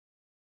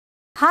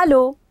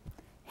Hallo,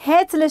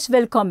 herzlich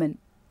willkommen.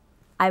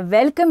 I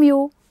welcome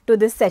you to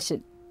this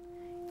session.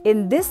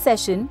 In this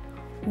session,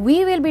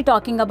 we will be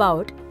talking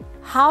about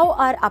how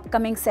our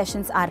upcoming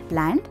sessions are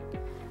planned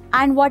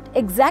and what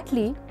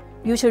exactly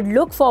you should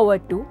look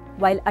forward to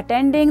while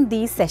attending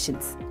these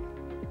sessions.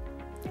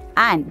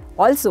 And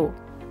also,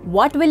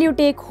 what will you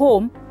take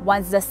home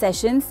once the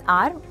sessions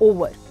are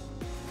over?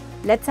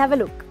 Let's have a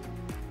look.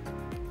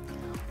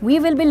 We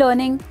will be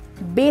learning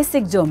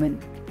basic German,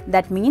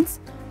 that means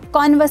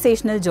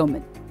conversational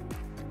German.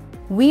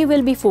 We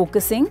will be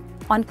focusing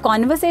on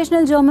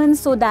conversational German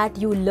so that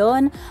you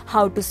learn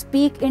how to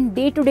speak in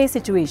day-to-day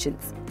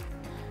situations.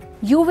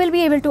 You will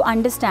be able to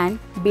understand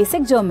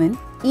basic German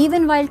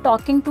even while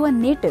talking to a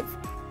native.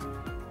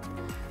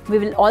 We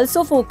will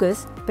also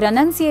focus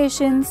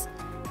pronunciations,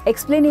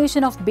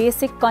 explanation of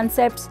basic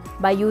concepts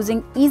by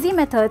using easy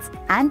methods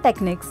and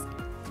techniques,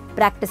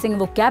 practicing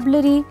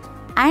vocabulary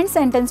and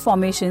sentence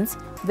formations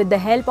with the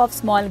help of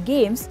small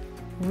games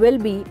will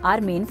be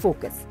our main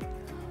focus.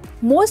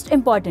 Most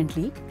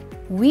importantly,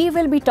 we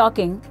will be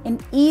talking in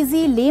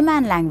easy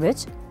layman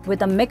language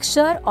with a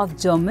mixture of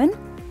German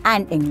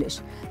and English,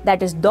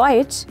 that is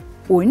Deutsch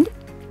und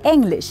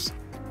English.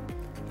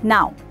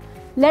 Now,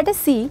 let us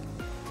see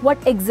what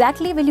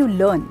exactly will you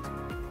learn.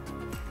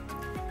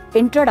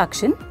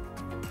 Introduction,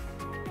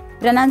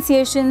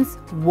 pronunciations,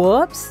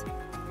 verbs,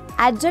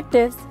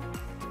 adjectives,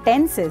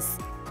 tenses,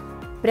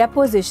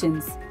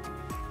 prepositions,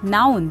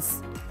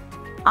 nouns,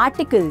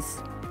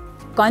 articles,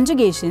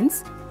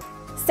 conjugations,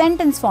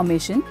 sentence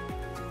formation,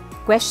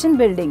 question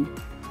building,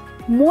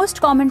 most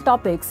common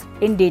topics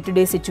in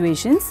day-to-day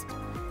situations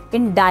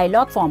in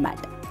dialogue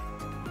format.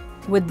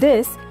 With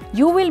this,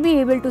 you will be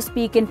able to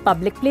speak in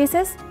public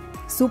places,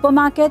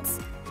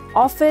 supermarkets,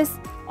 office,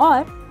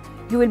 or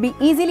you will be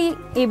easily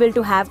able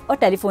to have a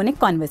telephonic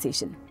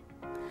conversation.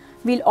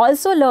 We'll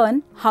also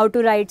learn how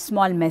to write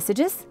small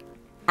messages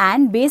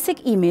and basic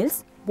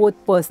emails, both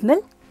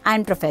personal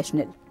and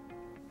professional.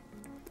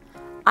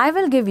 I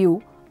will give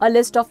you a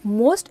list of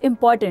most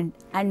important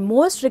and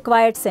most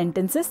required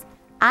sentences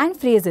and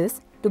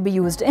phrases to be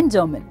used in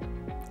German.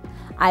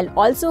 I'll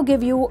also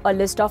give you a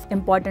list of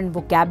important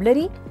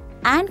vocabulary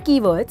and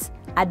keywords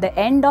at the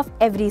end of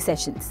every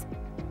sessions.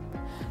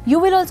 You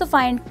will also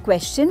find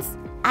questions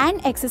and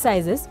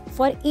exercises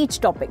for each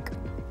topic.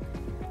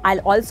 I'll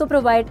also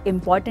provide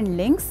important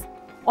links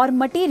or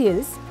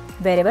materials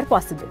wherever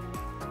possible.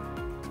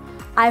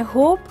 I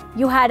hope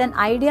you had an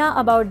idea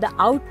about the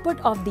output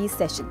of these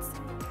sessions.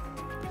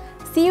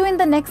 See you in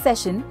the next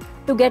session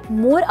to get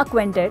more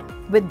acquainted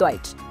with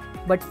Deutsch.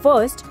 But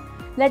first,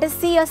 let us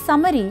see a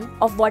summary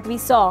of what we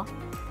saw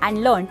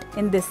and learnt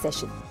in this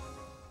session.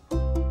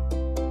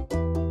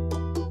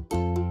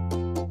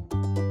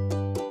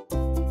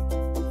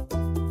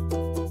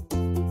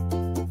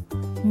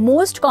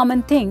 Most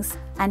common things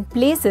and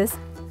places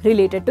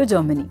related to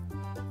Germany.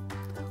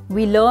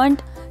 We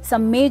learned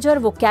some major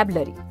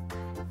vocabulary,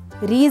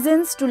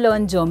 reasons to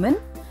learn German,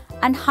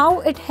 and how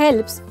it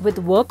helps with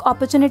work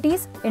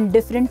opportunities in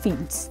different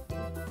fields,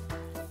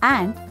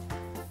 and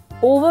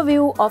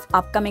overview of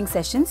upcoming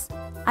sessions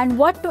and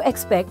what to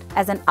expect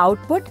as an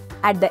output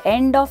at the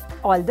end of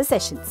all the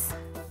sessions.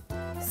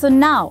 So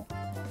now,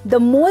 the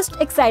most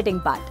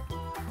exciting part.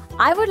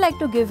 I would like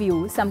to give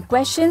you some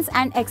questions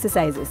and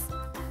exercises.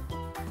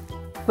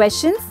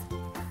 Questions,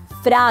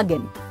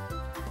 Fragen.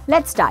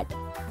 Let's start.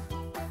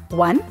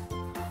 1.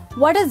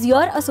 What is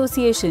your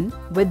association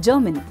with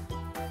Germany?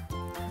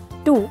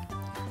 2.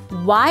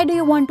 Why do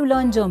you want to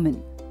learn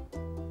German?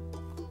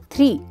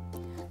 3.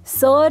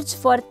 Search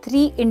for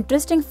 3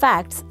 interesting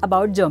facts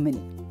about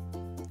Germany.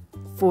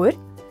 4.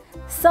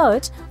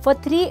 Search for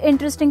 3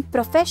 interesting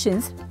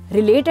professions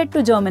related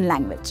to German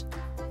language.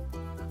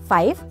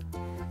 5.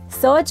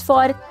 Search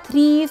for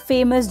 3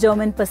 famous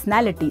German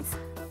personalities.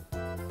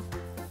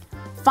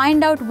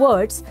 Find out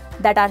words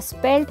that are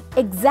spelled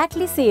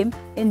exactly same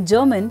in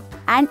German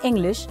and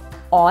English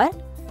or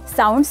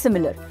sound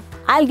similar.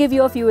 I'll give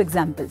you a few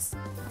examples.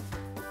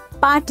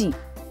 Party,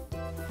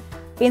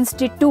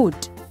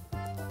 Institut,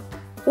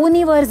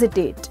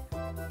 Universität,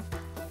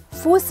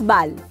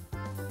 Fußball,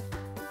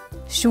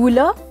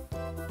 Schule.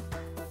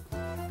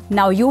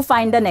 Now you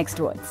find the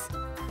next words.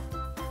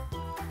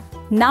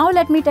 Now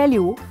let me tell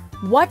you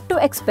what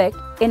to expect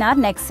in our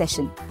next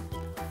session.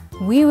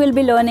 We will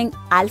be learning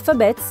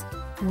alphabets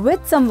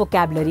with some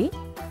vocabulary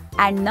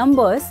and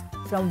numbers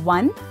from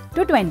 1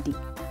 to 20.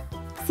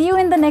 See you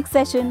in the next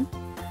session.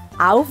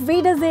 Auf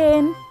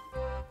Wiedersehen!